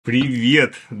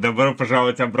Привет! Добро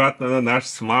пожаловать обратно на наш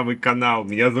с мамой канал.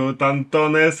 Меня зовут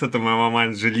Антонес, это моя мама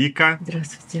Анжелика.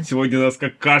 Здравствуйте. Сегодня у нас,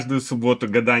 как каждую субботу,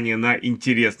 гадание на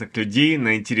интересных людей,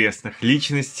 на интересных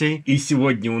личностей. И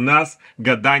сегодня у нас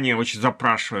гадание очень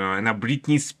запрашиваемое на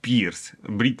Бритни Спирс.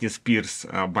 Бритни Спирс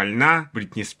больна,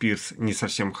 Бритни Спирс не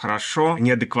совсем хорошо,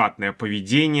 неадекватное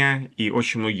поведение. И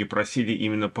очень многие просили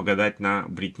именно погадать на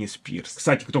Бритни Спирс.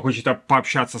 Кстати, кто хочет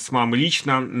пообщаться с мамой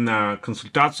лично на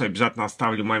консультацию, обязательно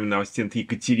оставлю мамину ассистента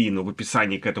Екатерину в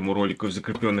описании к этому ролику и в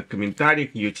закрепленных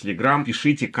комментариях, ее телеграм.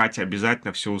 Пишите, Катя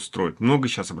обязательно все устроит. Много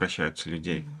сейчас обращаются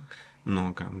людей?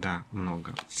 Много, да,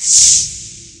 много.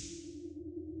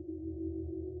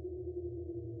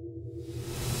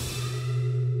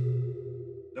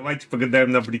 Давайте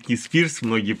погадаем на Бритни Спирс.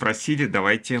 Многие просили,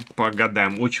 давайте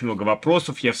погадаем. Очень много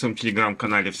вопросов. Я в своем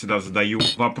телеграм-канале всегда задаю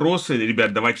вопросы.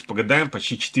 Ребят, давайте погадаем.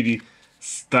 Почти 400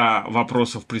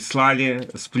 вопросов прислали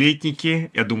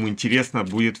сплетники. Я думаю, интересно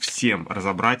будет всем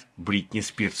разобрать Бритни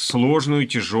Спирс. Сложную,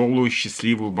 тяжелую,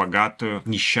 счастливую, богатую,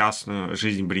 несчастную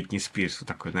жизнь Бритни Спирс. Вот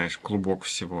такой, знаешь, клубок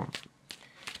всего.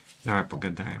 Давай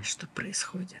погадаем. Что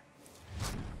происходит?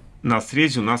 На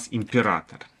срезе у нас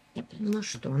император. Ну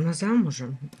что, она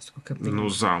замужем, насколько я понимаю. Ну,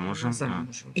 замужем, Она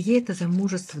замужем. И ей это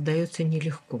замужество дается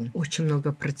нелегко. Очень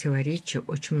много противоречий,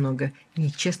 очень много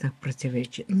нечестных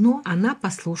противоречий. Но она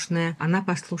послушная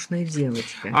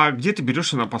девочка. А где ты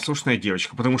берешь, она послушная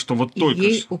девочка? Потому что вот только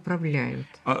ей управляют.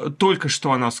 Только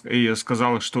что она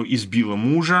сказала, что избила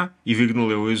мужа и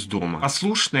выгнала его из дома.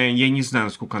 Послушная, я не знаю,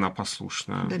 насколько она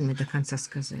послушная. Дай мне до конца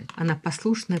сказать. Она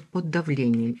послушная под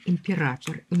давлением.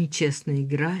 Император, нечестная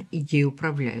игра, и ей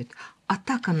управляют. А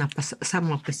так она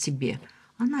сама по себе.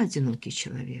 Она одинокий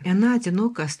человек. И она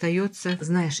одиноко остается,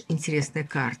 знаешь, интересная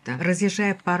карта.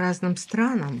 Разъезжая по разным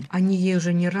странам, они ей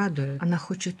уже не радуют. Она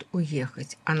хочет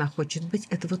уехать. Она хочет быть...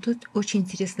 Это вот очень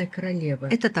интересная королева.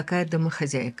 Это такая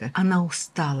домохозяйка. Она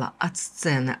устала от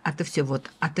сцены, от всего,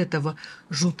 от этого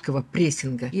жуткого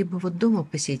прессинга. Ей бы вот дома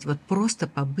посидеть, вот просто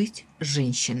побыть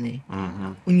женщиной.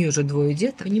 У нее уже 2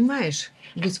 деток. Понимаешь,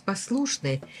 быть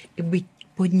послушной и быть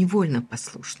подневольно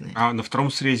послушная. А на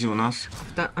втором срезе у нас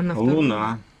Она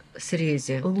Луна.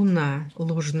 Срезе Луна,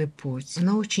 ложный путь.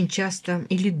 Она очень часто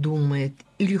или думает,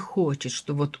 или хочет,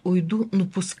 что вот уйду, ну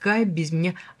пускай без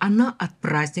меня. Она от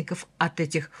праздников, от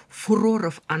этих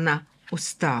фуроров, она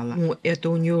устала. Ну, это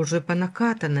у нее уже по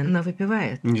накатанной. Она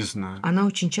выпивает. Не знаю. Она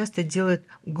очень часто делает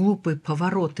глупые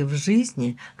повороты в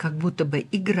жизни, как будто бы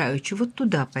играючи. Вот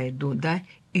туда пойду, да?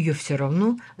 Ее все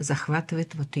равно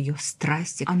захватывает вот ее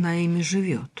страсти. Она ими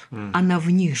живет. Она в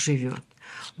них живет.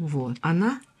 Вот.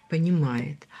 Она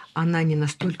понимает. Она не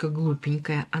настолько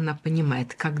глупенькая. Она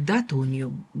понимает. Когда-то у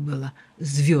нее было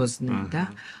звездное, да?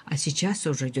 А сейчас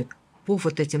уже идет по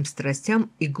вот этим страстям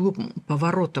и глупым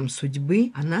поворотам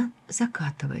судьбы она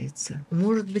закатывается.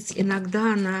 Может быть,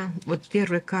 иногда она, вот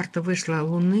первая карта вышла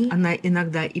Луны, она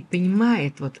иногда и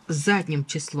понимает вот задним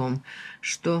числом,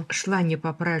 что шла не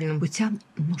по правильным путям,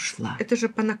 но шла. Это же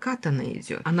по накатанной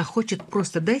идет. Она хочет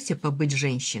просто дайте побыть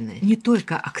женщиной. Не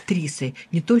только актрисой,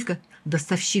 не только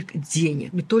доставщик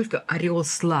денег, не только ореол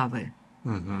славы.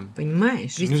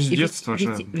 Понимаешь? Ведь, с детства же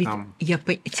там...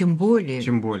 Тем более.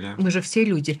 Тем более. Мы же все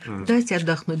люди. Дайте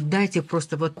отдохнуть, дайте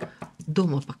просто вот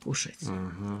дома покушать.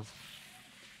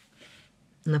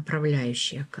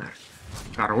 Направляющая карта.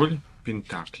 Король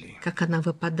Пентаклей. Как она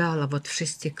выпадала вот в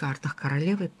 6 картах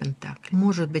королевы Пентаклей.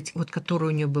 Может быть, вот который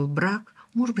у нее был брак,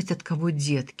 может быть, от кого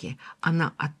детки.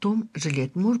 Она о том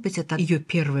жалеет. Может быть, это ее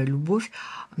первая любовь,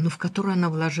 но в которую она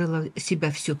вложила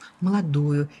себя всю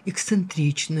молодую,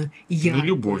 эксцентричную, яркую. Ну,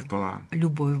 любовь была.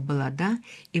 Любовь была, да?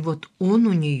 И вот он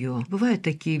у нее... Бывают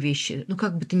такие вещи, ну,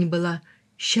 как бы ты ни была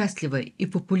счастлива и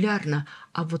популярна,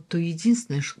 а вот то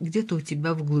единственное, что где-то у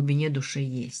тебя в глубине души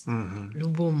есть.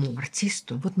 Любому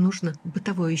артисту вот нужно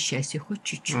бытовое счастье, хоть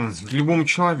чуть-чуть. Любому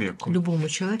человеку. Любому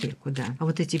человеку, да. А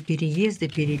вот эти переезды,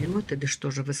 перелеты, да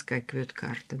что же выскакивают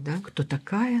карты, да? Кто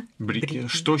такая? Бритни.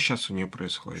 Что сейчас у нее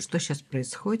происходит? Что сейчас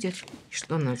происходит?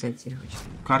 Что она за девочка?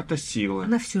 Карта силы.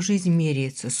 Она всю жизнь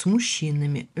меряется с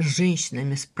мужчинами, с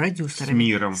женщинами, с продюсерами. С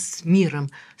миром. С миром,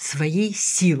 своей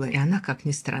силой. И она, как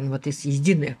ни странно, вот есть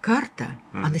единая карта,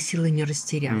 она силы не растеряла.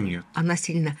 Нет. Она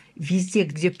сильно везде,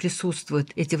 где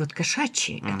присутствуют эти вот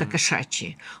кошачьи, это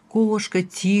кошачьи, кошка,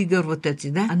 тигр, вот эти,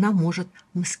 да, она может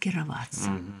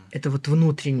маскироваться. Это вот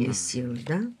внутренние силы,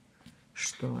 да?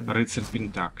 Что она? Рыцарь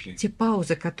Пентаклей. Те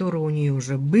паузы, которые у нее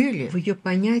уже были, в ее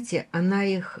понятии она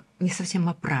их не совсем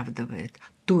оправдывает.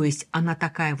 То есть она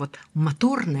такая вот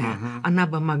моторная, она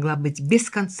бы могла быть без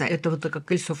конца. Это вот как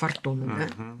колесо фортуны, да?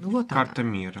 Ну, вот карта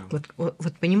она. мира.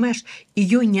 Вот понимаешь,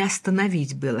 ее не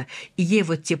остановить было. И ей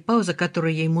вот те паузы,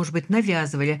 которые ей, может быть,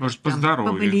 навязывали, Может, по там,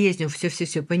 здоровью. по болезням,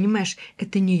 все, понимаешь,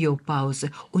 это не ее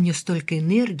паузы. У нее столько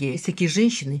энергии, и такие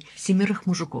женщины 7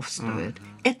 мужиков стоят.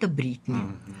 Это Бритни.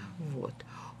 Вот.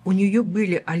 У нее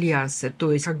были альянсы,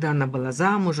 то есть, когда она была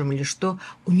замужем или что,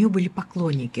 у нее были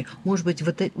поклонники. Может быть,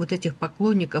 вот этих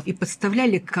поклонников и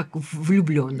подставляли как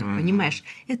влюбленных, понимаешь?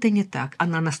 Это не так.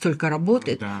 Она настолько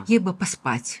работает, ей бы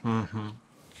поспать.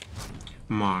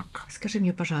 Маг. Скажи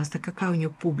мне, пожалуйста, какая у нее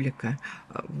публика?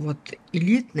 Вот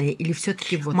элитная или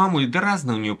все-таки вот... Мамуль, да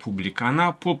разная у нее публика.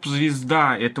 Она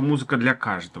поп-звезда, это музыка для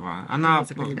каждого. Она,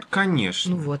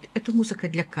 конечно. Ну вот, это музыка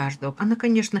для каждого. Она,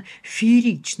 конечно,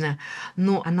 феерична,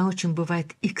 но она очень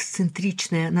бывает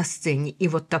эксцентричная на сцене. И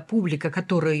вот та публика,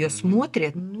 которая ее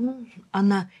смотрит, ну,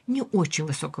 она не очень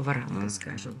высокого ранга,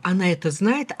 скажем. Она это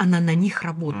знает, она на них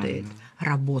работает.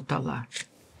 Работала.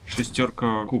 6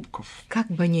 кубков. Как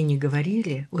бы они ни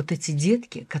говорили, вот эти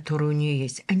детки, которые у нее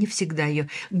есть, они всегда ее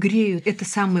греют. Это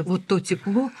самое вот то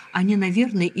тепло, они,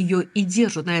 наверное, ее и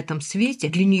держат на этом свете.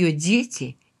 Для нее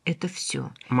дети – это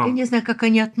все. Мам, я не знаю, как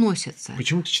они относятся.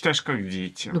 Почему ты читаешь как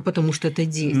дети? Ну, потому что это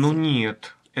дети. Ну,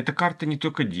 нет. Эта карта не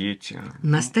только дети.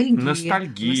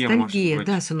 Ностальгия, может быть.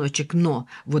 да, сыночек. Но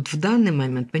вот в данный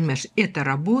момент, понимаешь, это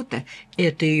работа,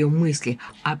 это ее мысли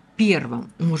о первом,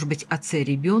 может быть, отце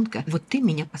ребенка. Вот ты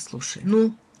меня послушай.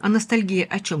 Ну, а ностальгия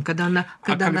о чем? Когда она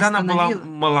была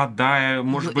молодая,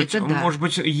 может быть, да. может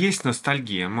быть, есть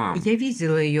ностальгия, мам. Я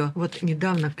видела ее вот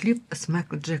недавно клип с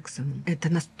Майклом Джексоном. Это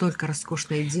настолько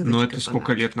роскошная девочка. Но это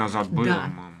сколько лет назад было,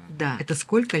 мама? Да, это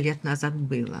сколько лет назад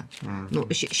было. Ну,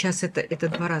 сейчас это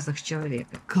два разных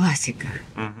человека. Классика.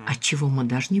 От чего мы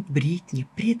должны Бритни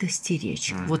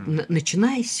предостеречь. Вот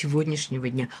начиная с сегодняшнего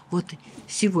дня, вот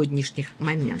сегодняшних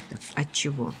моментов. От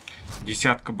чего?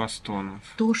 10 бастонов.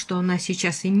 То, что она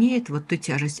сейчас имеет, вот ту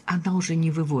тяжесть, она уже не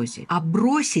вывозит. А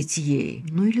бросить ей,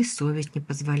 ну или совесть не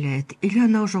позволяет, или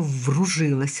она уже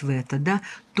вружилась в это, да?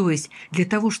 То есть для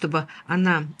того, чтобы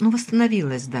она, ну,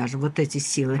 восстановилась даже, вот эти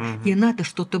силы, ей надо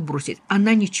что-то бросить.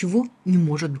 Она ничего не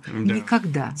может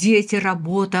никогда. Дети,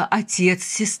 работа, отец,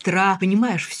 сестра,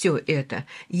 понимаешь, все это.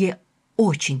 Ей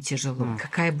очень тяжело.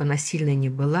 Какая бы она сильная ни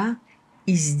была,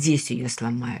 и здесь ее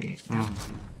сломали.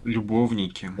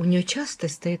 Любовники. У нее часто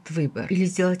стоит выбор: или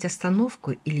сделать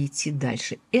остановку, или идти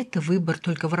дальше. Это выбор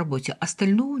только в работе.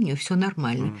 Остальное у нее все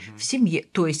нормально. В семье.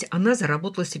 То есть она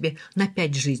заработала себе на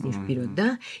 5 жизней вперед,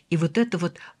 да? И вот это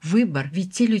вот выбор.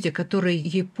 Ведь те люди, которые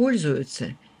ей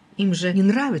пользуются, им же не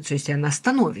нравится, если она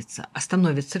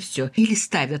остановится все. Или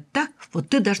ставят так, вот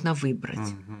ты должна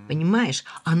выбрать. Понимаешь?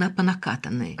 Она по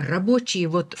накатанной. Рабочие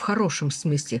вот в хорошем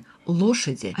смысле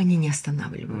лошади, они не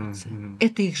останавливаются.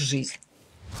 Это их жизнь.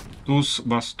 Туз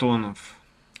бастонов.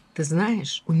 Ты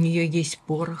знаешь, у нее есть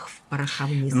порох в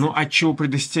пороховнице. Ну, от чего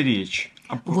предостеречь?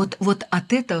 Вот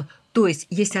от этого, то есть,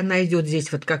 если она идет здесь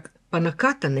вот как по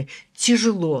накатанной,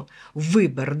 тяжело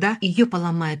выбор, да, ее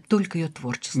поломает только ее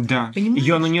творчество. Да,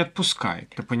 ее оно не отпускает,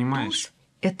 ты понимаешь? Туз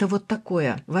 – это вот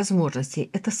такое возможности,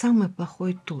 это самый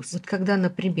плохой туз. Вот когда,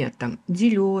 например, там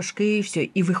дележка и все,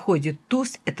 и выходит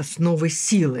туз, это с новой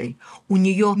силой. У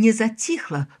нее не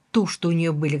затихло то, что у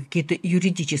нее были какие-то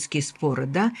юридические споры,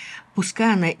 да,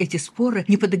 пускай она эти споры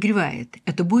не подогревает,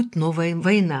 это будет новая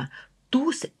война.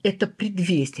 Туз – это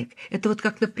предвестник. Это вот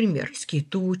как, например, низкие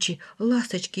тучи,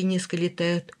 ласточки низко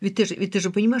летают. Ведь ты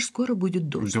же понимаешь, скоро будет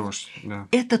дождь. Да.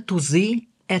 Это тузы,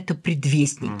 это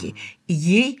предвестники. И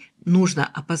ей нужно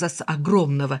опасаться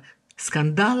огромного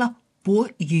скандала по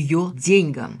ее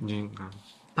деньгам.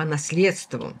 По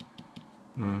наследству.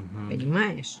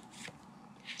 Понимаешь?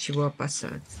 Чего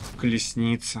опасаться?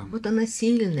 Колесница. Вот она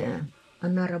сильная,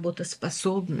 она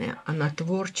работоспособная, она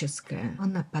творческая,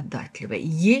 она податливая.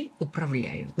 Ей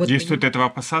управляют. Вот ей стоит этого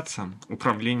опасаться?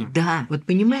 Управлением? Да, вот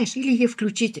понимаешь, или ей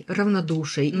включить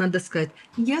равнодушие. Надо сказать: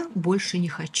 я больше не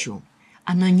хочу.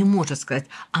 Она не может сказать,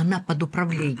 она под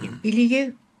управлением. Или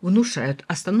ей внушают: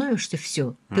 остановишься,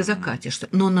 все, ты закатишься.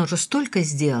 Но она уже столько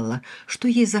сделала, что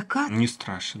ей закат не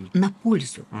страшен. На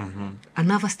пользу.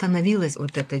 Она восстановилась,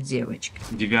 вот эта девочка.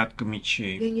 9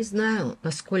 мечей. Я не знаю,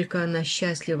 насколько она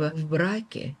счастлива в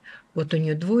браке. Вот у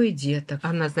нее 2 деток.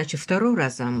 Она, значит, 2-й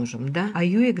раз замужем, да? А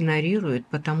ее игнорируют,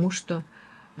 потому что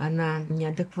она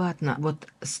неадекватна. Вот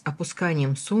с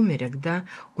опусканием сумерек, да,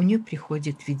 у нее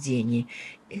приходит видение.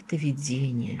 Это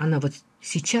видение. Она вот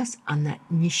сейчас, она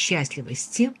несчастлива с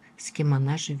тем, с кем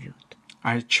она живет.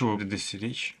 А от чего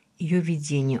предостеречь? ее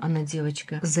видения. Она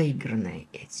девочка заигранная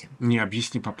этим. Не,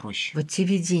 объясни попроще. Вот те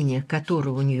видения,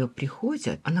 которые у нее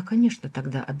приходят, она, конечно,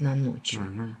 тогда одна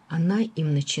ночью. Она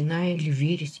им начинает или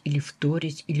верить, или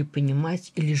вторить, или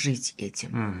понимать, или жить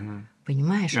этим.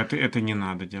 Понимаешь? Это не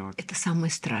надо делать. Это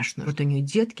самое страшное. Вот у нее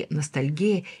детки,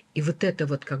 ностальгия, и вот это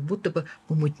вот как будто бы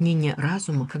помутнение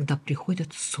разума, когда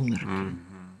приходят сумерки.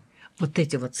 Вот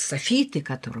эти вот софиты,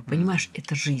 которые, понимаешь,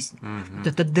 это жизнь. Вот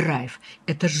это драйв,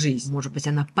 это жизнь. Может быть,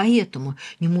 она поэтому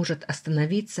не может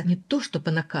остановиться. Не то, что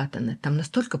по накатанной, там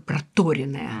настолько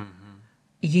проторенная.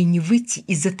 Ей не выйти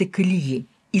из этой колеи.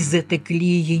 Из этой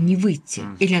колеи ей не выйти.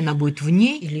 Или она будет в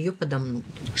ней, или ее подомнут.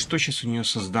 Что сейчас у нее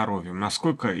со здоровьем?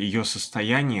 Насколько ее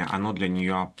состояние, оно для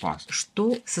нее опасно?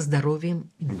 Что со здоровьем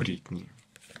Бритни?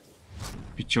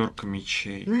 Пятерка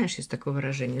мечей. Знаешь, есть такое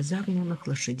выражение: загнанных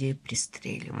лошадей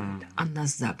пристреливают. Она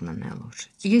загнанная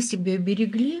лошадь. Если бы ее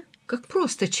берегли, как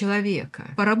просто человека.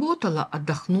 Поработала,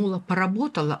 отдохнула,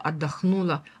 поработала,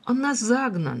 отдохнула. Она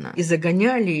загнана. И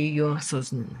загоняли ее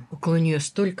осознанно. Около нее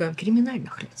столько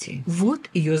криминальных людей. Вот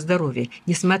ее здоровье.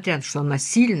 Несмотря на то, что она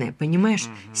сильная, понимаешь,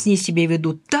 с ней себя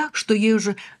ведут так, что ей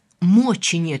уже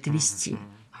мочи нет вести.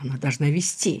 Она должна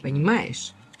вести,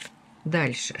 понимаешь?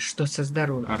 Дальше, что со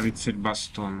здоровьем? Рыцарь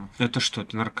бастонов. Это что,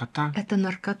 это наркота? Это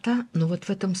наркота, но вот в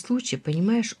этом случае,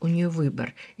 понимаешь, у нее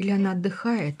выбор. Или она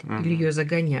отдыхает, или ее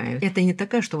загоняют. Это не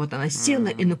такая, что вот она села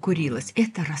и накурилась.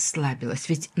 Это расслабилась.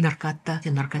 Ведь наркота,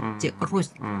 наркоте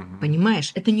рознь.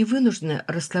 Понимаешь? Это не вынужденное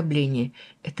расслабление,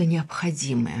 это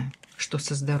необходимое. Что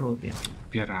со здоровьем?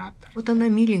 Император. Вот она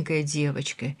миленькая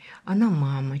девочка, она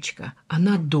мамочка,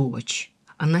 она дочь.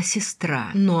 Она сестра,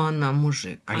 но она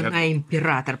мужик, она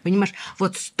император, понимаешь?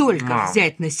 Вот столько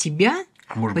взять на себя...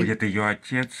 Может быть, это ее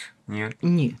отец? Нет?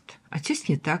 Нет, отец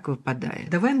не так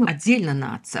выпадает. Давай мы отдельно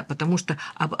на отца, потому что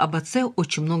об отце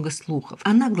очень много слухов.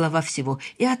 Она глава всего.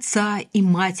 И отца, и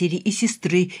матери, и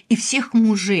сестры, и всех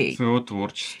мужей. Своего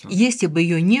творчества. Если бы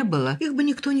ее не было, их бы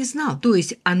никто не знал. То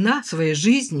есть она в своей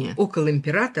жизни, около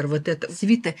императора, вот это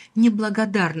свита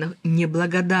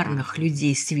неблагодарных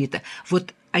людей свита.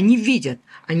 Вот они видят,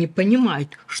 они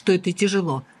понимают, что это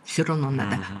тяжело. Все равно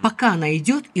надо. Пока она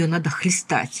идет, ее надо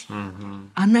хлестать.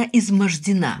 Она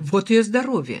измождена. Вот ее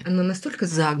здоровье. Она настолько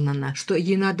загнана, что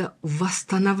ей надо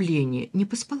восстановление. Не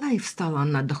поспала и встала,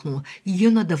 она отдохнула. Ее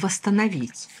надо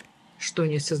восстановить. Что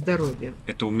не со здоровьем.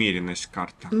 Это умеренность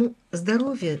карта. Ну,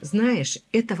 здоровье, знаешь,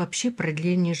 это вообще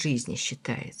продление жизни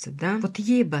считается, да? Вот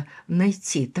ей бы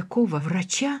найти такого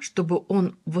врача, чтобы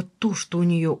он вот то, что у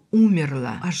нее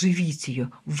умерло, оживить ее,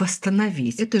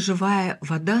 восстановить. Это живая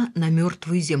вода на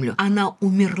мертвую землю. Она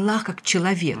умерла как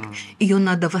человек. Ее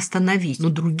надо восстановить. Но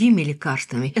другими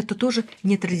лекарствами это тоже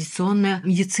нетрадиционная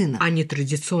медицина. А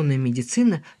нетрадиционная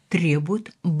медицина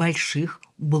требует больших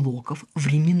блоков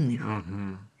временных.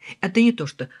 Это не то,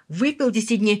 что выпил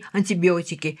 10 дней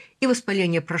антибиотики, и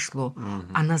воспаление прошло.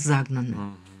 Она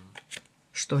загнана.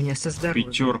 Что у нее со здоровьем?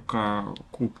 Пятерка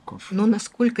кубков. Но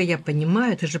насколько я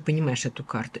понимаю, ты же понимаешь эту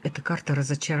карту. Это карта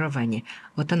разочарования.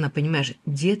 Вот она, понимаешь,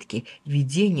 детки,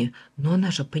 видение, но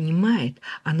она же понимает,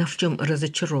 она в чем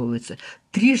разочаровывается.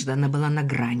 Трижды она была на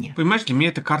грани. Понимаешь, для меня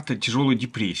это карта тяжелой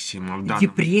депрессии.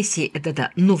 Депрессии это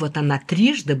да. Но вот она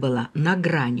трижды была на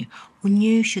грани. У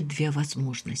нее еще 2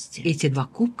 возможности. Эти 2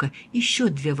 кубка еще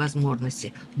 2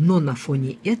 возможности. Но на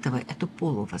фоне этого это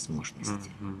полувозможности.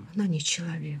 Она не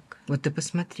человек. Вот ты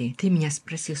посмотри. Ты меня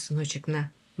спросил, сыночек,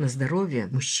 на здоровье.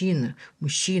 Мужчина.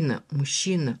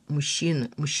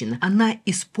 Она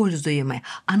используемая.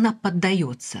 Она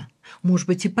поддается. Может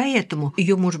быть, и поэтому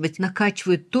ее, может быть,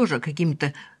 накачивают тоже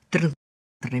какими-то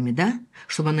трансформаторами, да?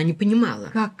 Чтобы она не понимала,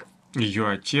 как ее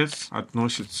отец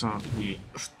относится к ней.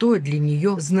 Что для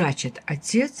нее значит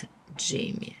отец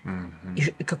Джейми?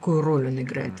 И какую роль он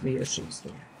играет в ее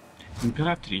жизни?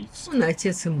 Императрица. Он и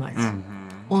отец, и мать.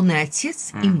 Он и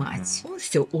отец, и мать. Он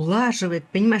все улаживает,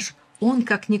 понимаешь? Он,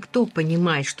 как никто,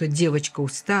 понимает, что девочка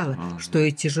устала, что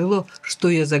ей тяжело, что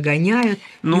ее загоняют.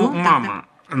 Ну, мама,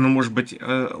 ну, может быть,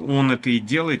 он это и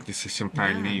делает не совсем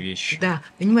правильные вещи. Да,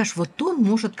 понимаешь, вот он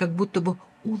может как будто бы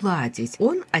уладить.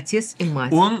 Он отец и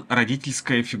мать. Он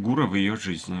родительская фигура в ее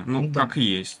жизни. Ну, да. Как и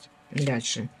есть.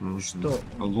 Дальше. Что?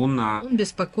 Луна. Он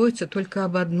беспокоится только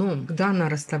об одном. Когда она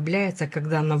расслабляется,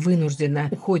 когда она вынуждена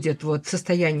уходит вот в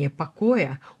состояние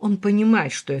покоя, он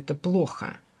понимает, что это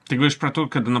плохо. Ты говоришь про то,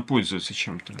 когда она пользуется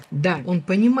чем-то. Да, он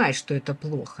понимает, что это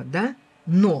плохо, да?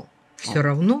 Но все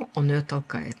равно он ее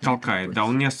толкает. Толкает, да,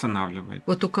 он не останавливает.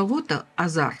 Вот у кого-то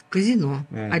азарт казино,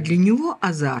 а для него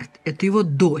азарт это его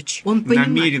дочь. Он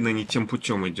намеренно не тем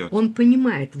путем идет. Он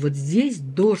понимает, вот здесь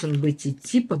должен быть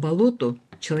идти по болоту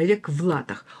человек в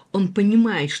латах. Он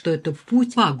понимает, что это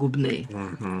путь пагубный.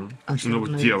 Он всё Ну,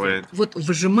 равно делает. идёт. Вот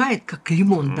выжимает, как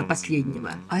лимон до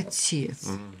последнего. Отец.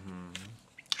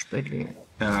 Что ли?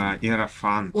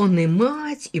 Иерофант. Он и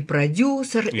мать, и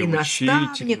продюсер, и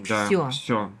наставник, да, все.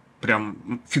 все.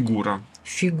 Прям фигура.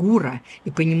 Фигура.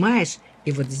 И понимаешь,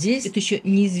 и вот здесь это еще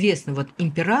неизвестно, вот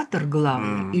император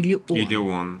главный или он. Или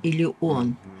он. Или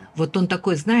он. Вот он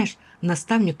такой, знаешь,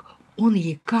 наставник, он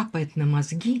ей капает на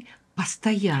мозги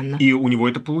постоянно. И у него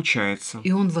это получается.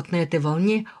 И он вот на этой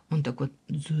волне, он такой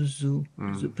зу-зу,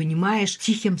 понимаешь,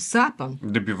 тихим сапом.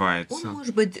 Добивается. Он,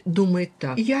 может быть, думает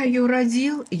так. Я ее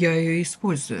родил, я ее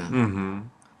использую. Угу.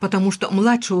 Потому что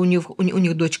младшая у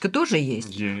них дочка тоже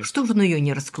есть. Есть. Что же он ее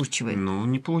не раскручивает? Ну,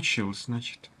 не получилось,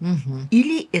 значит.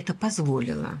 Или это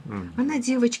позволило. Она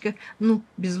девочка,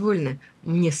 безвольная.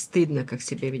 Мне стыдно, как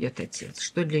себя ведет отец.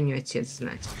 Что для нее отец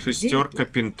знать? Шестерка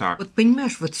пентаклей. Вот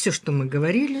понимаешь, вот все, что мы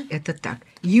говорили, это так.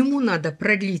 Ему надо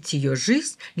продлить ее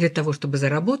жизнь для того, чтобы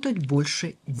заработать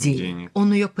больше денег.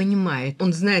 Он ее понимает.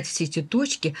 Он знает все эти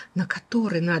точки, на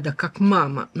которые надо, как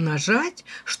мама, нажать,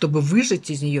 чтобы выжать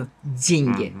из нее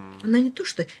деньги. Она не то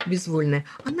что безвольная,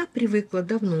 она привыкла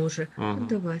давно уже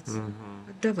отдавать.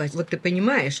 Отдавать. Вот ты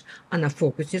понимаешь, она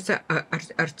фокусница,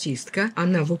 артистка,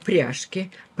 она в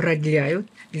упряжке, продляют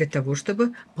для того,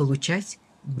 чтобы получать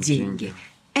деньги.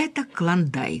 Это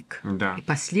клондайк. Да. И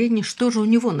последнее, что же у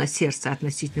него на сердце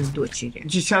относительно дочери?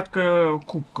 Десятка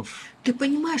кубков. Ты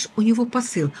понимаешь, у него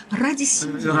посыл ради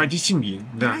семьи. Ради семьи,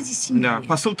 да. Ради семьи. Да,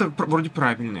 посыл-то вроде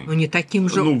правильный. Но не таким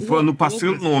же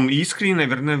посыл, он искренне,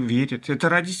 наверное, верит. Это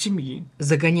ради семьи.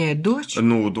 Загоняет дочь?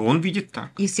 Он видит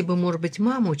так. Если бы, может быть,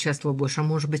 мама участвовала больше, а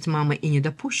может быть, мама и не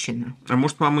допущена. А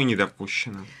может, мама и не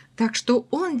допущена. Так что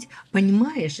он,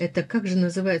 понимаешь, это как же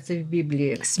называется в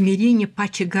Библии? Смирение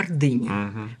паче гордыни.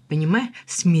 Понимаешь?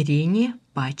 Смирение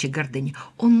паче гордыни.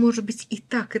 Он может быть и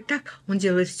так, он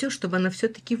делает все, чтобы она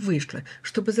все-таки вышла,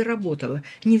 чтобы заработала.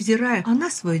 Невзирая, она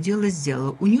свое дело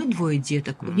сделала. У нее 2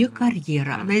 деток, у нее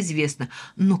карьера, она известна.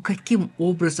 Но каким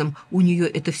образом у нее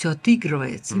это все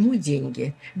отыгрывается? Ему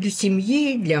деньги. Для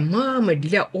семьи, для мамы,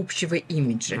 для общего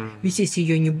имиджа. Ведь если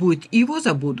ее не будет, и его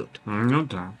забудут. Ну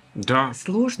да. Да.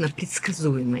 Сложно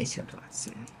предсказуемая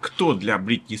ситуация. Кто для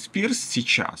Бритни Спирс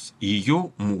сейчас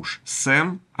ее муж?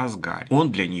 Сэм Асгари.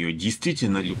 Он для нее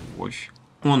действительно любовь.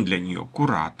 Он для нее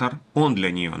куратор. Он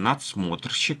для нее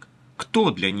надсмотрщик.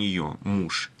 Кто для нее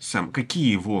муж Сэм?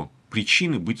 Какие его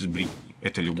причины быть с Бритни?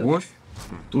 Это любовь?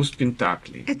 Туз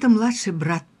пентаклей. Это младший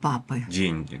брат папы.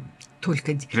 Деньги.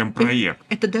 Только прям проект.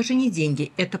 Это даже не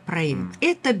деньги, это проект.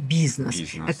 Это бизнес.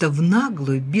 Это в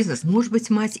наглую бизнес. Может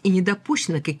быть, мать и не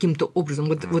допущена каким-то образом.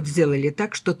 Вот сделали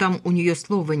так, что там у нее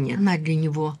слова нет. Она для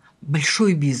него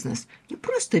большой бизнес. Не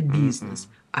просто бизнес,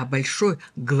 а большой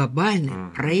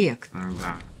глобальный проект.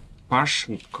 Да. Паш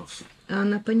кубков.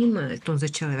 Она понимает, что он за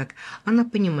человек. Она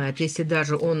понимает, если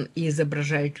даже он и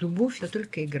изображает любовь, то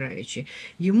только играючи.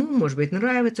 Ему, может быть,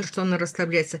 нравится, что она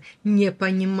расслабляется, не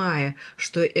понимая,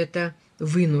 что это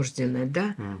вынужденное,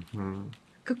 да?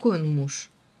 Какой он муж?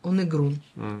 Он игрун.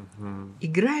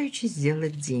 Играючи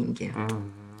сделать деньги.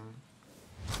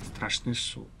 Страшный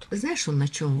суд. Знаешь, он на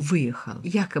чем выехал?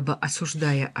 Якобы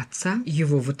осуждая отца,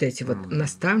 его вот эти вот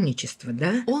наставничества,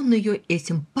 да? Он ее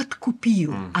этим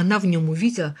подкупил. Она в нем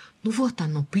увидела, вот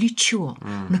оно, плечо.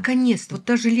 Наконец-то, вот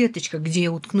та жилеточка, где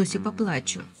я уткнусь и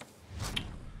поплачу.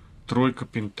 Тройка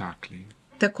пентаклей.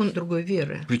 Так он другой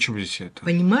веры. Причем здесь это?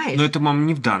 Понимаешь? Но это, мам,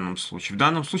 не в данном случае. В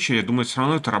данном случае, я думаю, все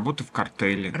равно это работа в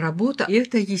картеле. Работа, и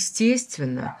это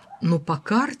естественно. Но по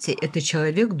карте это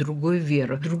человек другой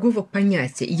веры, другого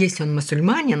понятия. Если он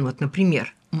мусульманин, вот,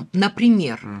 например,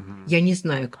 я не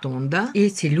знаю, кто он, да,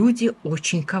 эти люди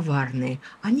очень коварные.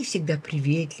 Они всегда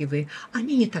приветливые,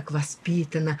 они не так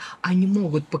воспитаны, они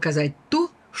могут показать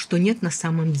то, что нет на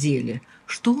самом деле.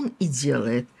 Что он и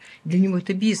делает. Для него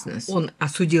это бизнес. Он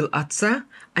осудил отца,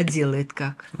 а делает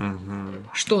как?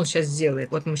 Что он сейчас делает?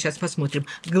 Вот мы сейчас посмотрим.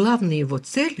 Главная его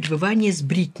цель – пребывание с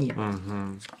Бритни.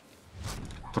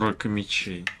 Тройка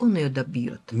мечей. Он ее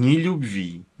добьет. Ни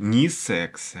любви, ни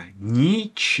секса,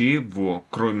 ничего,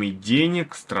 кроме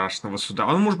денег, страшного суда.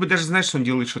 Он, может быть, даже знает, что он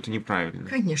делает что-то неправильно.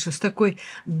 Конечно, с такой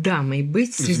дамой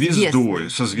быть. Звездой,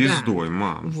 со звездой, да.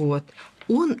 Мам. Вот.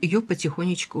 Он ее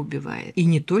потихонечку убивает. И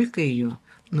не только ее,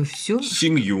 но все.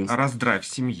 Семью. Раздрай в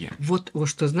семье. Вот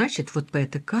что значит, вот по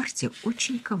этой карте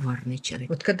очень коварный человек.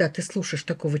 Вот когда ты слушаешь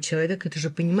такого человека, ты же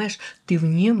понимаешь, ты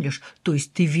внемлешь, то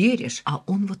есть ты веришь, а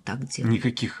он вот так делает.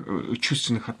 Никаких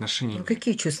чувственных отношений. Ну,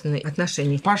 какие чувственные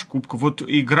отношения? Паш кубков. Вот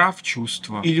игра в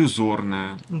чувства.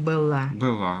 Иллюзорная. Была.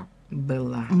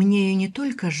 Мне ее не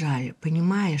только жаль,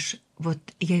 понимаешь, вот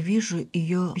я вижу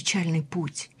ее печальный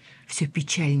путь. все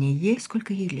печальнее ей.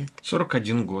 Сколько ей лет?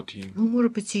 41 год ей. Ну,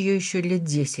 может быть, ее еще лет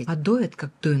 10 подоят,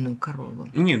 как дойную корову.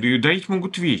 Нет, ее доить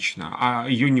могут вечно, а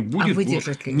ее не будет. А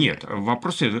выдержит ли? Нет,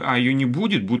 вопрос, а ее не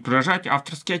будет, будут продолжать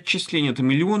авторские отчисления. Это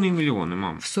миллионы и миллионы,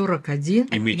 мам. В 41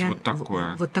 иметь вот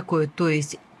такое. Вот такое, то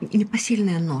есть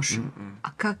непосильная ноша.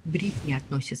 А как Бритни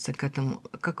относится к этому?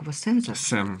 Как его Сэм зовут?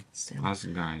 Сэм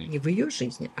Асгари. Не в ее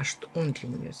жизни, а что он для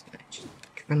нее значит.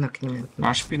 Как она к нему относится.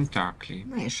 Паш Пентаклей.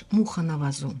 Знаешь, муха на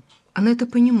вазу. Она это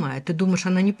понимает. Ты думаешь,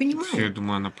 она не понимает? Все, я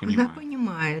думаю, она понимает. Она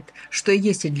понимает, что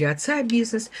есть и для отца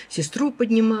бизнес, сестру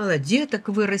поднимала, деток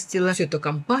вырастила, всю эту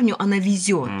компанию она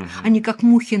везет. Они как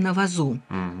мухи на вазу.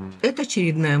 Это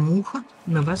очередная муха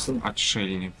на вазу.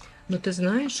 Отшельник. Но ты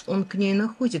знаешь, он к ней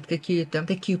находит какие-то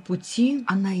такие пути,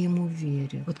 она ему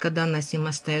верит. Вот когда она с ним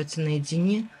остается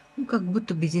наедине, ну, как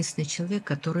будто бы единственный человек,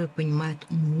 который понимает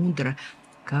мудро,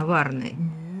 коварно,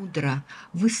 мудро,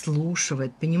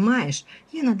 выслушивает, понимаешь?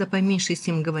 Ей надо поменьше с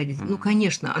ним говорить. Ну,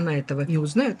 конечно, она этого не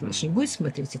узнает, она же не будет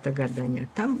смотреть это гадание.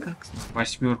 Там как?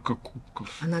 8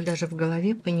 кубков. Она даже в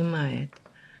голове понимает,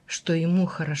 что ему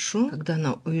хорошо, когда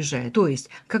она уезжает. То есть,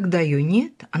 когда ее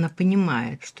нет, она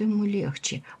понимает, что ему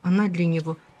легче. Она для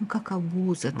него, ну, как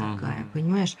обуза такая,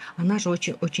 понимаешь? Она же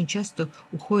очень, очень часто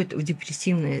уходит в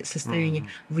депрессивное состояние,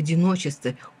 в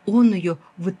одиночестве. Он ее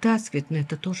вытаскивает, но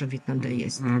это тоже ведь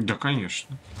надоест. Да,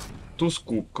 конечно. Туз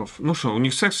кубков. Ну что, у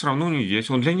них секс все равно у нее есть.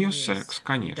 Он для нее секс,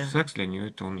 конечно. Да. Секс для нее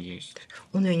это он есть.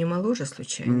 Он ее не моложе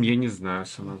случайно? Я не знаю,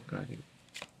 Сэм Асгари.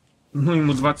 Ну,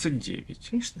 ему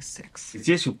 29. Конечно, секс.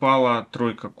 Здесь упала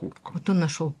 3 кубков. Вот он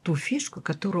нашел ту фишку,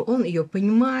 которую он ее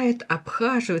понимает,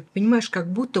 обхаживает, понимаешь,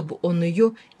 как будто бы он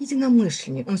ее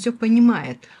единомышленник. Он все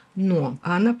понимает, но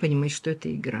она понимает, что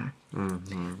это игра.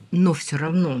 Но все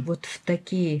равно вот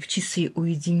в часы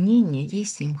уединения ей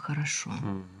с ним хорошо.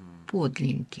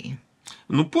 Подленькие.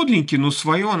 Ну, подленький, но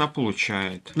свое она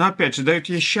получает. Но опять же, дает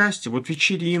ей счастье. Вот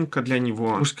вечеринка для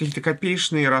него. Может, какие-то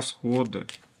копеечные расходы.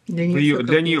 Для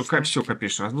нее все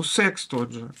копеечно. Ну, секс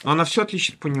тот же. Но она все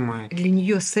отлично понимает. Для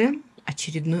нее Сэм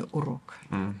очередной урок.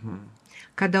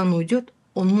 Когда он уйдет,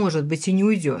 он, может быть, и не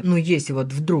уйдет. Но если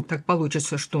вот вдруг так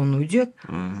получится, что он уйдет,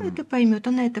 она это поймет,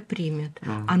 она это примет.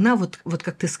 Она вот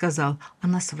как ты сказал,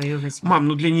 она свое возьмет. Мам,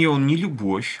 ну для нее он не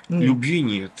любовь, любви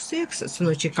нет. Секс,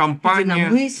 сыночек, компания,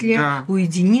 единомыслие, да.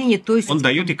 Уединение, то есть он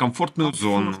дает ей комфортную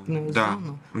зону.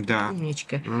 Да.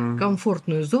 Умничка.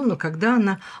 Комфортную зону, когда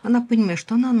она понимает,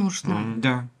 что она нужна.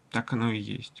 Да. Так оно и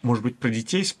есть. Может быть, про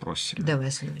детей спросим? Давай,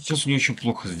 сыночек. Сейчас у нее очень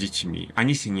плохо с детьми.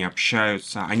 Они с ней не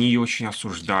общаются, они ее очень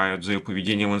осуждают за ее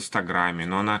поведение в Инстаграме,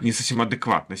 но она не совсем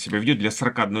адекватно себя ведет для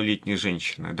 41-летней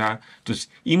женщины, да. То есть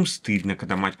им стыдно,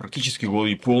 когда мать практически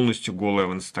голая и полностью голая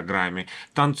в Инстаграме,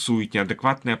 танцует,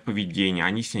 неадекватное поведение,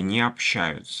 они с ней не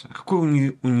общаются. Какое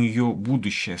у нее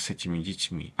будущее с этими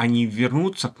детьми? Они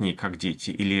вернутся к ней как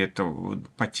дети или это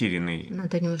потерянный?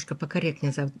 Надо немножко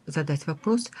покорректнее задать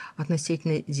вопрос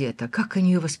относительно детей. Как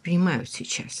они ее воспринимают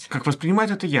сейчас? Как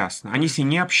воспринимают, это ясно. Они с ней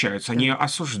не общаются, они ее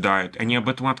осуждают, они об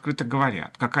этом открыто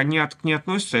говорят. Как они к ней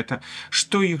относятся, это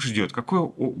что их ждет, какое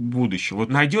будущее. Вот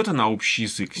найдет она общий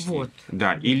язык с ней,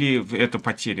 да, или это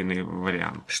потерянный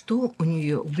вариант. Что у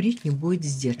нее у Бритни будет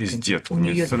с детками? С детками, у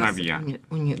нее сыновья.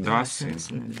 У нее два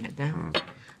сыновья, да?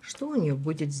 Что у нее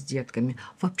будет с детками?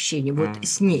 В общении, вот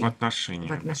с ней. В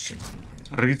отношениях.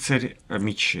 Рыцарь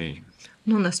мечей.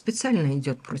 Но она специально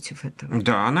идет против этого.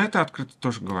 Да, она это открыто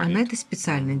тоже говорит. Она это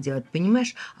специально делает,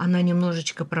 понимаешь? Она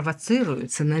немножечко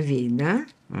провоцирует сыновей, да?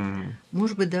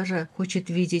 Может быть, даже хочет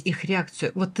видеть их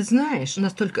реакцию. Вот ты знаешь,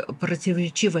 настолько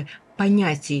противоречивое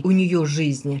понятие у нее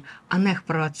жизни. Она их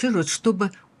провоцирует,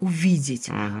 чтобы увидеть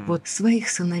вот своих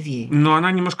сыновей. Но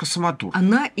она немножко самодур.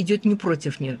 Она идет не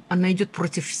против них, она идет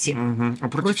против всех.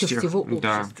 Против всего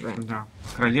общества. Да.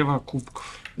 Королева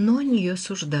кубков. Но они ее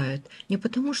осуждают не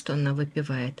потому, что она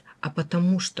выпивает, а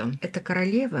потому что эта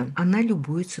королева, она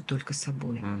любуется только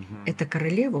собой. Эта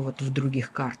королева вот в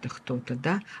других картах кто-то,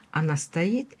 да, она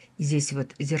стоит, здесь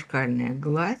вот зеркальная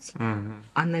гладь,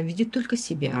 она видит только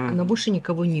себя, она больше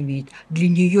никого не видит. Для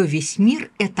нее весь мир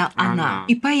 – это она.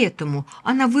 И поэтому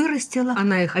она вырастила,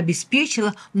 она их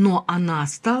обеспечила, но она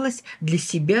осталась для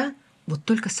себя вот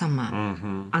только сама.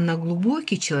 Она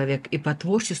глубокий человек и по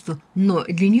творчеству, но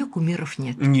для нее кумиров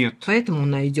нет. Нет. Поэтому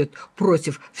она идет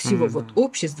против всего вот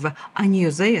общества, они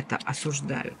ее за это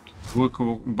осуждают.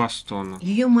 Горького бастона.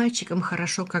 Ее мальчикам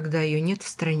хорошо, когда ее нет в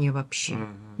стране вообще.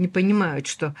 Не понимают,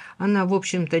 что она, в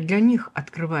общем-то, для них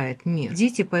открывает мир.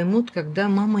 Дети поймут, когда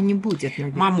мама не будет.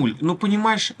 Наверное. Мамуль, ну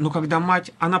понимаешь, когда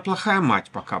мать, она плохая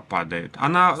мать пока падает.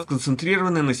 Она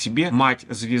сконцентрированная на себе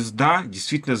мать-звезда,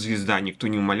 действительно звезда, никто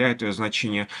не умаляет ее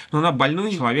значения. Но она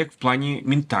больной человек в плане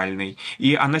ментальной.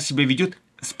 И она себя ведет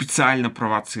специально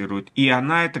провоцирует. И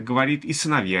она это говорит, и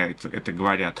сыновья это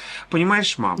говорят.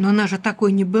 Понимаешь, мам? Но она же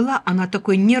такой не была, она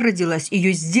такой не родилась,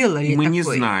 ее сделали Мы такой. не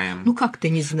знаем. Ну как ты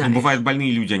не знаешь? Ну, бывают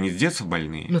больные люди, они с детства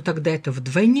больные. Но тогда это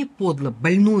вдвойне подло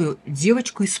больную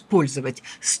девочку использовать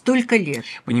столько лет.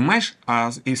 Понимаешь,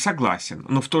 и согласен,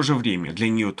 но в то же время для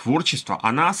нее творчество,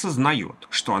 она осознает,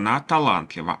 что она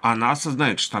талантлива, она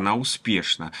осознает, что она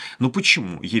успешна. Но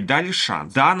почему? Ей дали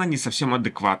шанс. Да, она не совсем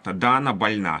адекватна, да, она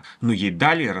больна, но ей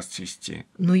дали расцвести.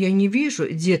 Но я не вижу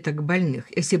деток больных.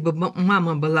 Если бы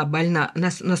мама была больна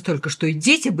настолько, что и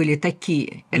дети были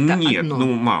такие, это Нет, одно.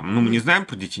 ну, мам, ну мы не знаем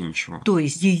про детей ничего. То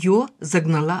есть ее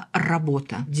загнала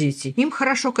работа. Дети. Им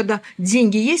хорошо, когда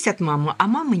деньги есть от мамы, а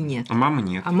мамы нет. А мамы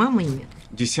нет. А мамы нет.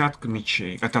 Десятка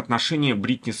мечей. Это отношения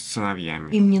Бритни с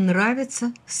сыновьями. Им не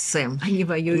нравится Сэм. Они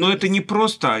воюют. Но это не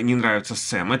просто не нравится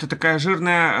Сэм. Это такая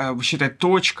жирная, считай,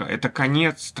 точка. Это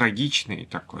конец трагичный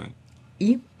такой.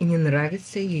 Им не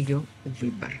нравится ее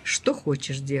выбор. Что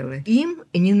хочешь делай. Им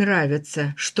не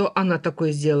нравится, что она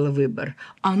такой сделала выбор.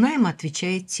 А она им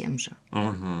отвечает тем же.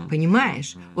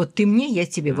 Понимаешь? Вот ты мне, я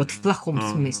тебе. Вот в плохом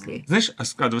смысле. Знаешь,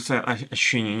 складывается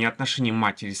ощущение не отношений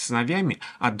матери с сыновьями,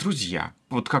 а друзья.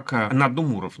 Вот как на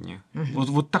одном уровне.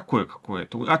 Вот такое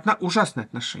какое-то. Ужасное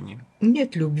отношение.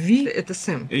 Нет любви. Это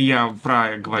Сэм. Я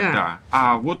про говорю, да.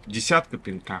 А вот десятка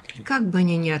пентаклей. Как бы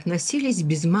они ни относились,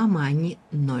 без мамы они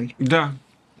ноль. Да.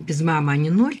 Без мамы они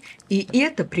ноль. И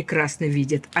это прекрасно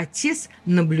видит отец,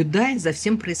 наблюдая за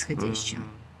всем происходящим.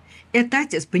 Это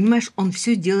отец, понимаешь, он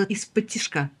все делает из-под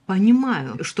тишка.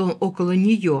 Понимаю, что он около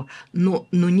нее, но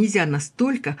нельзя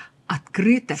настолько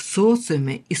открыто в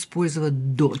социуме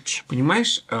использовать дочь.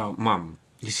 Понимаешь, мам,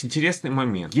 есть интересный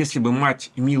момент. Если бы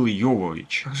мать Милы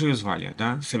Йовович, как же ее звали,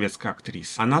 да, советская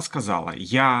актриса, она сказала,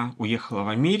 я уехала в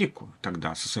Америку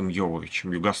тогда со своим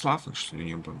Йововичем, Югослав, что ли у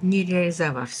нее был. Не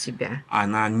реализовав себя.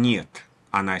 Она нет.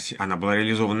 Она была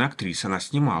реализованная актриса, она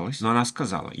снималась, но она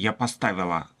сказала, я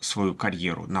поставила свою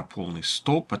карьеру на полный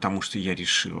стоп, потому что я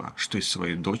решила, что из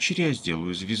своей дочери я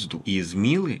сделаю звезду. И из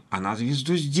Милы она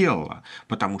звезду сделала,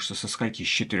 потому что со скольки, с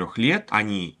 4 лет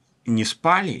они не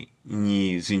спали,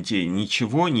 извините,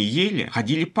 ничего не ели,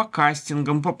 ходили по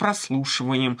кастингам, по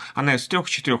прослушиваниям. Она с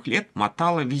 3-4 лет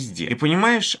мотала везде. И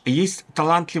понимаешь, есть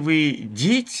талантливые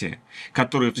дети,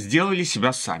 которые сделали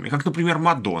себя сами, как, например,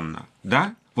 Мадонна,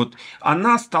 да? Вот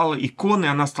она стала иконой,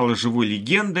 она стала живой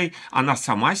легендой, она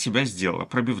сама себя сделала,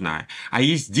 пробивная. А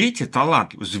есть дети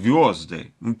талантливые,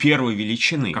 звезды первой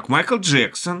величины, как Майкл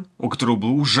Джексон, у которого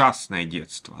было ужасное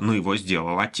детство, но его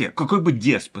сделал отец. Какой бы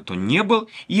деспот он не был,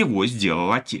 его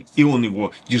сделал отец. И он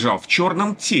его держал в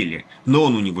черном теле, но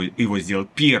он его сделал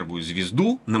первую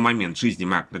звезду на момент жизни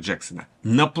Майкла Джексона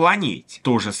на планете.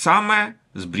 То же самое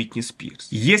с Бритни Спирс.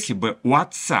 Если бы у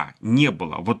отца не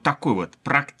было вот такой вот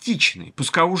практичной,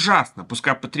 пускай ужасно,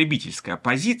 пускай потребительская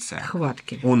позиция,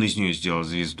 хватки, он из нее сделал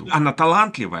звезду. Она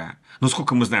талантливая, но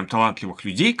сколько мы знаем талантливых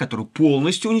людей, которые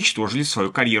полностью уничтожили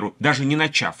свою карьеру, даже не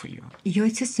начав ее. Ее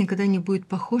отец никогда не будет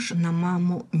похож на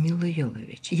маму Милы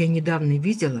Йовович. Я недавно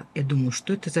видела, я думаю,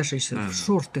 что это за женщина, в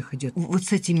шортах идет, вот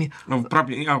с этими...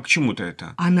 А к чему-то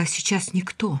это? Она сейчас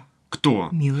никто. Кто?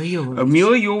 Мила Йовович.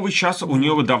 Мила Йовович сейчас у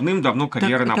нее давным-давно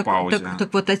карьера на паузе.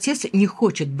 Так вот отец не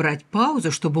хочет брать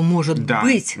паузу, чтобы, может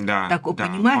быть, такой,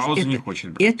 понимаешь, паузу не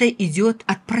хочет брать. Это идет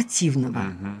от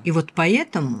противного. И вот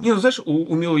поэтому... Не, ну знаешь,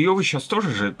 у Милы Йовович сейчас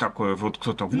тоже же такое, вот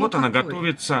кто-то, вот она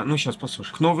готовится, ну сейчас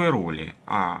послушай, к новой роли.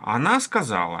 А она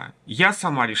сказала, я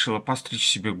сама решила постричь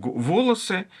себе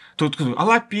волосы, тут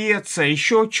аллопеция,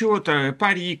 еще что-то,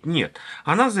 парик. Нет,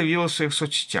 она заявила в своих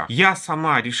соцсетях, я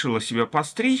сама решила себя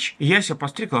постричь, я себя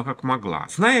постригла как могла.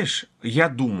 Знаешь, я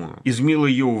думаю, из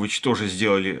Милы Йовович тоже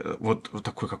сделали вот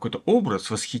такой какой-то образ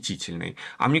восхитительный.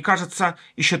 А мне кажется,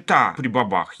 еще та при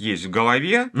бабах есть в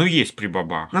голове, но есть при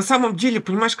бабах. На самом деле,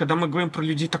 понимаешь, когда мы говорим про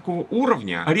людей такого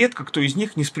уровня, редко кто из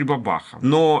них не с прибабахом.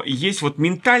 Но есть вот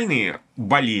ментальные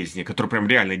болезни, которые прям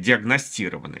реально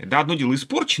диагностированы. Да, одно дело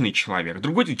испорченный человек,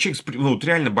 другое дело человек вот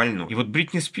реально больной. И вот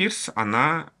Бритни Спирс,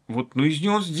 она вот, из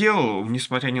него сделал,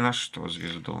 несмотря ни на что,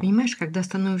 звезду. Понимаешь, когда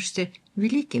становишься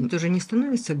великим, это уже не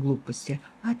становится глупостью,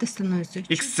 а это становится...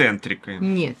 эксцентрикой.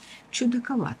 Нет,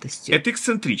 чудаковатостью. Это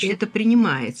эксцентрично. Это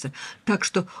принимается. Так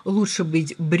что лучше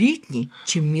быть Бритни,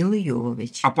 чем Мила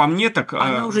Йовович. А по мне так...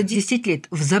 Она уже 10 лет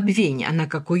в забвении. Она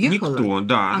как уехала... Никто,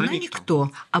 да. Она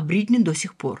никто. А Бритни до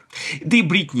сих пор. Да и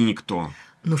Бритни никто.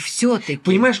 Но все-таки.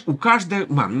 Понимаешь, у каждой...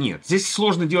 Мам, нет, здесь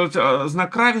сложно делать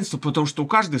знак равенства, потому что у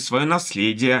каждой свое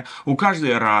наследие, у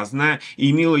каждой разное.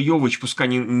 И Мила Йовович, пускай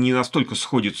не настолько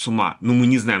сходит с ума, но мы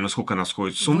не знаем, насколько она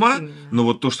сходит с ума, Вот но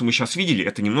вот то, что мы сейчас видели,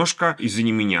 это немножко,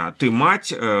 извини меня, ты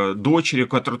мать дочери, у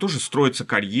которой тоже строится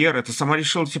карьера, ты сама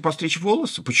решила себе постричь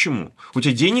волосы? Почему? У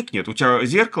тебя денег нет, у тебя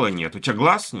зеркала нет, у тебя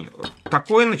глаз нет.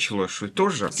 Такое началось, что ли,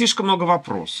 тоже? Слишком много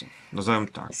вопросов. Назовем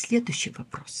так. Следующий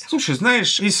вопрос. Слушай,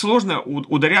 знаешь, здесь сложно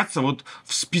ударяться вот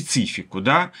в специфику,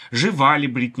 да? Жива ли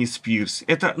Бритни Спирс?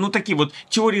 Это, ну, такие вот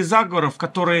теории заговоров,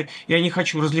 которые я не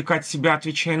хочу развлекать себя,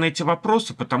 отвечая на эти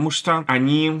вопросы, потому что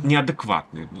они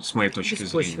неадекватны, с моей точки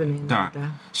зрения. Да.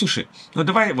 Слушай, ну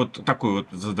давай вот такой вот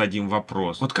зададим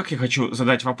вопрос. Вот как я хочу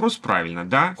задать вопрос правильно,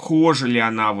 да? Вхожа ли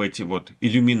она в эти вот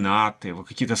иллюминаты, в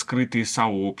какие-то скрытые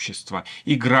сообщества?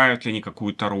 Играют ли они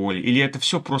какую-то роль? Или это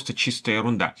все просто чистая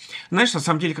ерунда? Знаешь, на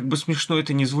самом деле, как бы смешно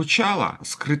это ни звучало,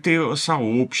 скрытые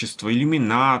сообщества,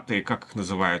 иллюминаты, как их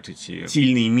называют эти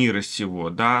сильные мира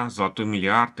сего, да, золотой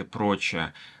миллиард и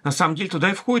прочее. На самом деле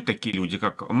туда и входят такие люди,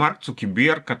 как Марк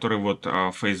Цукерберг, который вот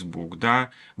Facebook, да,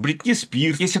 Бритни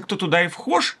Спирс. Если кто туда и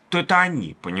вхож, то это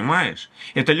они, понимаешь?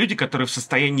 Это люди, которые в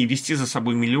состоянии вести за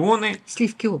собой миллионы.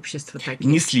 Сливки общества такие.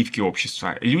 Не сливки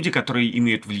общества, люди, которые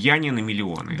имеют влияние на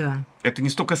миллионы. Да. Это не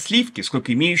столько сливки,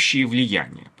 сколько имеющие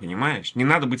влияние, понимаешь? Не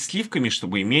надо быть сливками,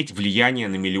 чтобы иметь влияние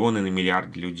на миллионы, на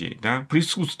миллиарды людей, да?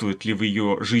 Присутствует ли в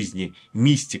ее жизни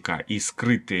мистика и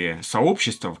скрытые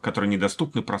сообщества, которые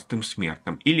недоступны простым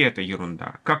смертным? Или это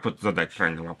ерунда? Как вот задать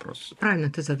правильный вопрос?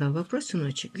 Правильно ты задал вопрос,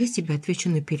 сыночек. Я тебе отвечу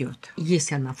наперед.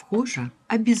 Если она вхожа,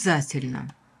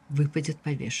 обязательно выпадет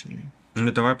повешенный.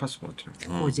 Ну, давай посмотрим.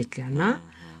 Входит ли она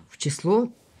в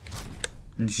число...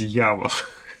 Дьявол.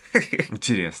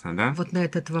 Интересно, да? Вот на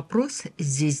этот вопрос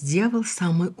здесь дьявол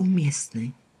самый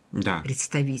уместный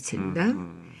представитель, да?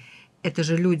 Это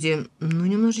же люди, ну,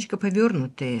 немножечко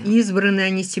повернутые. Избранные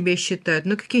они себя считают.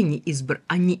 Но какие они избранные?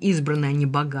 Они избранные, они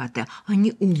богатые,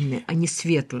 они умные, они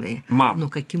светлые. Мам. Но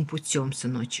каким путем,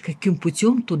 сыночек? Каким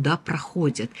путем туда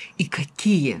проходят? И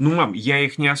какие? Ну, мам, я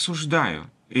их не осуждаю.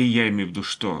 И я имею в виду,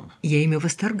 что... Я ими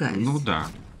восторгаюсь. Ну да.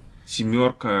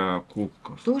 7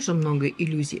 кубков. Тоже много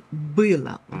иллюзий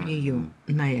было у нее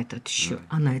на этот счет.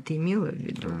 Она это имела в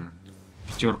виду.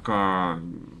 5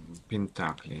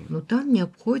 пентаклей. Но там не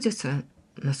обходится,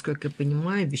 насколько я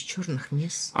понимаю, без черных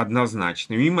мест.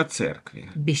 Однозначно. Мимо церкви.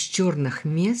 Без черных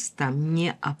мест там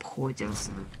не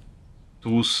обходится.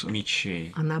 Туз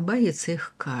мечей. Она боится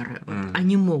их кары. Вот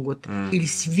они могут или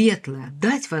светлое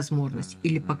дать возможность,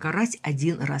 или покарать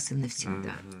один раз и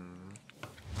навсегда.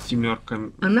 7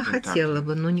 Она хотела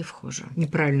бы, но не вхожа.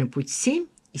 Неправильный путь 7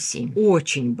 и 7.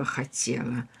 Очень бы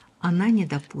хотела. Она не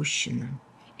допущена.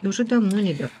 И уже давно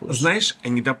не допущена. Знаешь,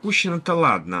 не допущено-то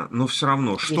ладно, но все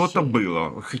равно что-то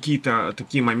было. Какие-то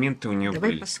такие моменты у нее были.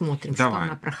 Давай посмотрим, что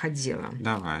она проходила.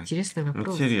 Давай. Интересный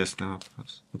вопрос. Интересный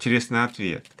вопрос. Интересный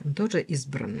ответ. Там тоже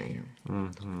избранные.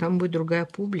 Там будет другая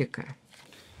публика.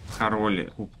 Король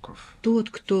кубков. Тот,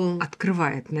 кто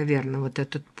открывает, наверное, вот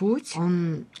этот путь,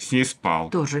 он с ней спал.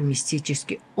 Тоже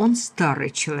мистический. Он старый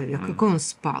человек. Какой он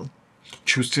спал?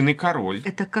 Чувственный король.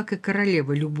 Это как и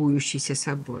королева, любующаяся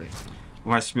собой.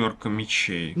 8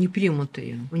 мечей. Не примут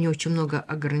ее. У нее очень много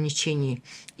ограничений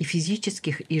и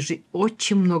физических, и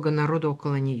очень много народа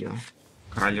около нее.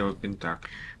 Королева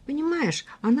пентаклей. Понимаешь,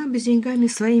 она бы с деньгами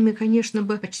своими, конечно,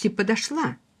 бы почти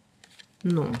подошла.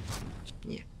 Но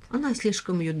нет. Она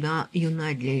слишком юна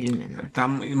для иллюминатора.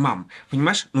 Там, мам,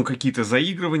 понимаешь, ну какие-то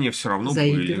заигрывания все равно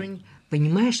были.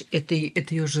 Понимаешь, это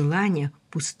ее желания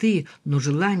пустые, но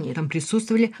желания там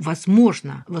присутствовали.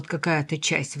 Возможно, вот какая-то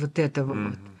часть вот этого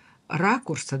вот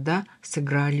ракурса, да,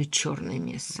 сыграли черное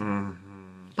место.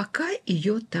 Пока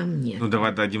ее там нет. Ну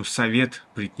давай дадим совет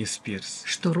Бритни Спирс.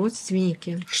 Что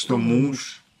родственники, что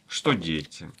муж, что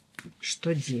дети.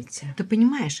 Что дети. Ты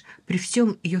понимаешь, при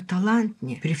всем ее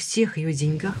таланте, при всех ее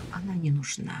деньгах она не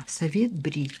нужна. Совет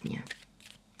Бритни.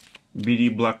 Бери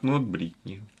блокнот,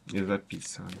 Бритни, и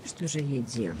записывай. Что же ей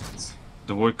делать?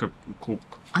 2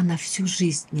 кубков. Она всю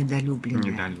жизнь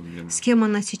недолюбленная. С кем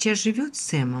она сейчас живет, с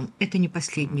Сэмом, это не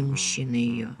последний мужчина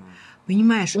ее.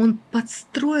 Понимаешь, он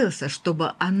подстроился,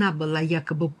 чтобы она была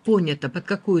якобы понята под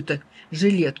какую-то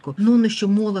жилетку, но он еще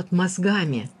молод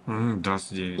мозгами.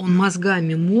 Даст 9. Он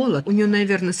мозгами молод. У нее,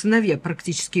 наверное, сыновья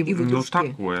практически его дружки. Ну,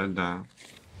 такое, да.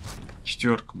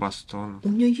 4 бастонов. У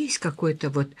нее есть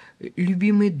какой-то вот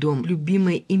любимый дом,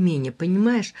 любимое имение,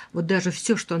 понимаешь? Вот даже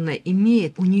все, что она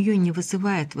имеет, у нее не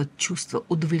вызывает вот чувство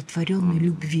удовлетворенной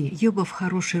любви. Ее бы в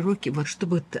хорошие руки, вот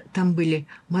чтобы там были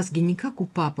мозги не как у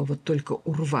папы, вот только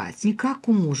урвать, не как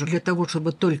у мужа, для того,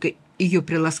 чтобы только ее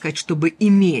приласкать, чтобы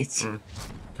иметь.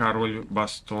 Король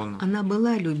бастона. Она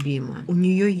была любима. У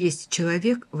нее есть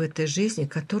человек в этой жизни,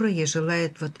 который ей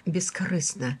желает вот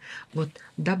бескорыстно, вот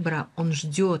добра. Он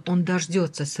ждет, он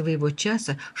дождется своего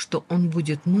часа, что он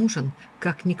будет нужен,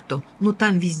 как никто. Но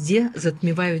там везде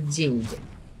затмевают деньги.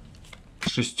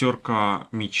 Шестерка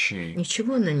мечей.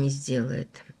 Ничего она не сделает.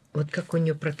 Вот как у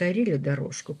нее протарили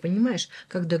дорожку, понимаешь?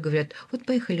 Когда говорят, вот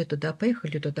поехали туда,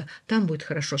 там будет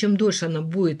хорошо. Чем дольше она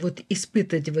будет вот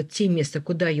испытывать вот те места,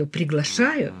 куда ее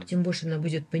приглашают, тем больше она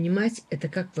будет понимать, это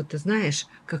как вот, ты знаешь,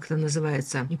 как это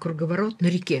называется, не круговорот, на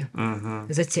реке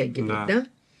затягивает, да?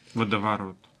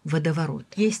 Водоворот. Водоворот.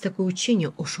 Есть такое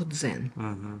учение Ошо-дзен,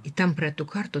 и там про эту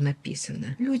карту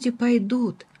написано. Люди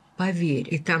пойдут, поверь,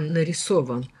 и там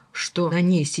нарисован, что на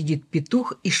ней сидит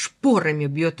петух и шпорами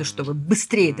бьет, и чтобы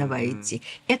быстрее давай идти.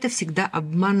 Это всегда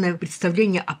обманное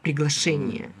представление о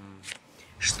приглашении.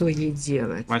 Что ей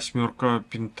делать? Восьмерка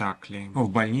пентаклей. В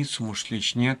больницу, может,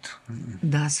 лечь нет?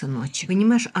 Да, сыночек.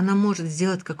 Понимаешь, она может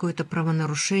сделать какое-то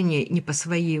правонарушение не по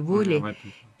своей воле.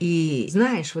 И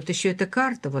знаешь, вот еще эта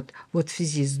карта, вот в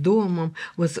связи с домом,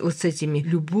 вот с этими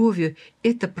любовью,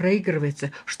 это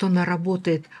проигрывается, что она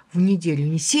работает в неделю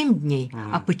не 7 дней,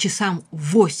 а по часам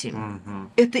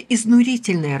 8. Это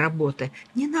изнурительная работа.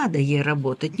 Не надо ей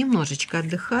работать, немножечко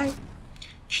отдыхай.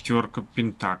 Четверка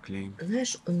пентаклей.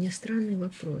 Знаешь, у меня странный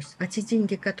вопрос. А те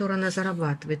деньги, которые она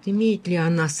зарабатывает, имеет ли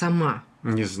она сама?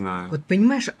 Не знаю. Вот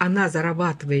понимаешь, она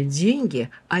зарабатывает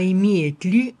деньги, а имеет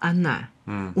ли она?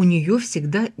 У нее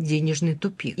всегда денежный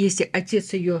тупик. Если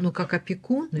отец ее, ну как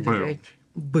опекун,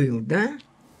 был, да?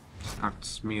 Акт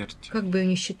смерти. Как бы ее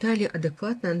ни считали,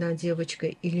 адекватна она девочка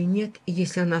или нет, и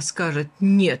если она скажет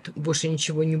 «нет, больше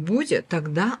ничего не будет»,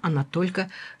 тогда она только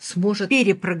сможет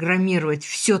перепрограммировать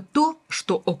все то,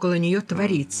 что около нее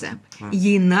творится.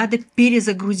 Ей надо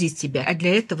перезагрузить себя, а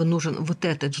для этого нужен вот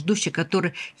этот ждущий,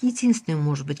 который единственный,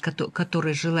 может быть,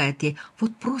 который желает ей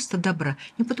вот просто добра.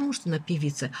 Не потому, что она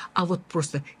певица, а вот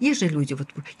просто. Есть же люди, вот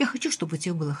я хочу, чтобы у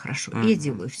тебя было хорошо, и я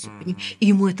делаю все. И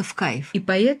ему это в кайф. И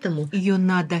поэтому ее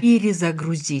надо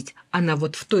перезагрузить. Она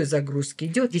вот в той загрузке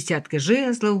идет. 10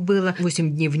 жезлов было,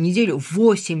 8 дней в неделю,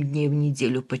 8 дней в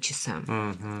неделю по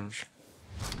часам.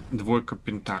 Двойка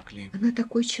пентаклей. Она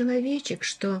такой человечек,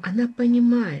 что она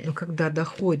понимает, но когда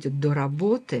доходит до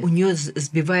работы, у нее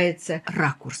сбивается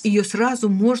ракурс. Ее сразу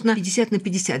можно 50 на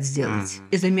 50 сделать.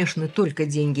 И замешаны только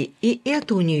деньги. И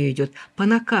это у нее идет по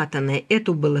накатанной.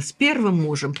 Это было с первым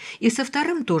мужем. И со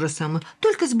вторым то же самое,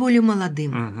 только с более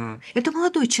молодым. Это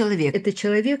молодой человек. Это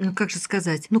человек, ну как же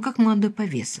сказать, ну как молодой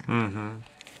повеса.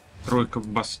 Тройка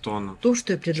бастона. То,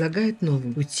 что предлагает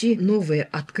новые пути, новые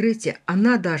открытия,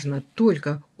 она должна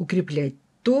только укреплять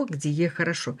то, где ей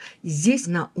хорошо. Здесь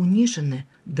она унижена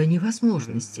до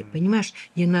невозможности. Понимаешь,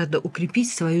 ей надо укрепить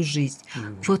свою жизнь.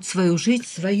 Вот свою жизнь,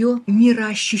 свое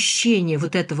мироощущение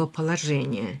вот этого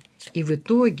положения. И в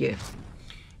итоге...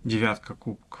 Девятка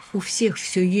кубков. У всех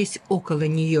все есть около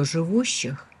нее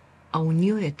живущих, а у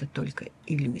нее это только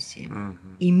иллюзия.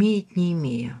 Имеет, не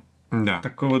имея. Да.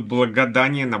 Такое вот было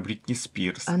гадание на Бритни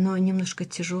Спирс. Оно немножко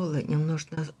тяжелое,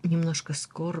 немножко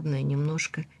скорбное,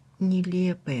 немножко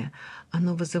нелепое.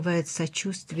 Оно вызывает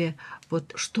сочувствие.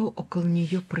 Вот что около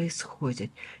нее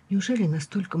происходит. Неужели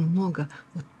настолько много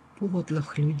вот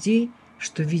подлых людей,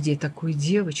 что, видя такую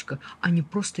девочку, они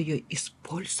просто ее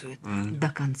используют до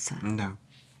конца? Да.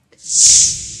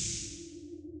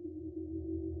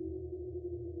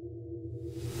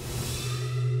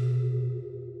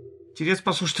 Интересно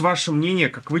послушать ваше мнение,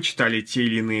 как вы читали те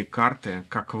или иные карты,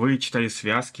 как вы читали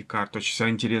связки карт. Очень всегда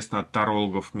интересно от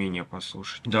тарологов мнение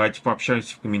послушать. Давайте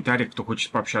пообщаемся в комментариях. Кто хочет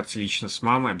пообщаться лично с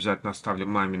мамой, обязательно оставлю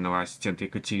маминого ассистента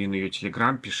Екатерину ее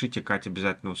телеграм. Пишите, Катя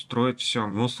обязательно устроит все.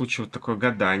 В любом случае, вот такое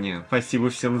гадание. Спасибо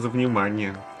всем за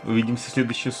внимание. Увидимся в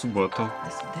следующую субботу.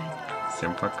 До свидания.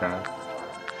 Всем пока.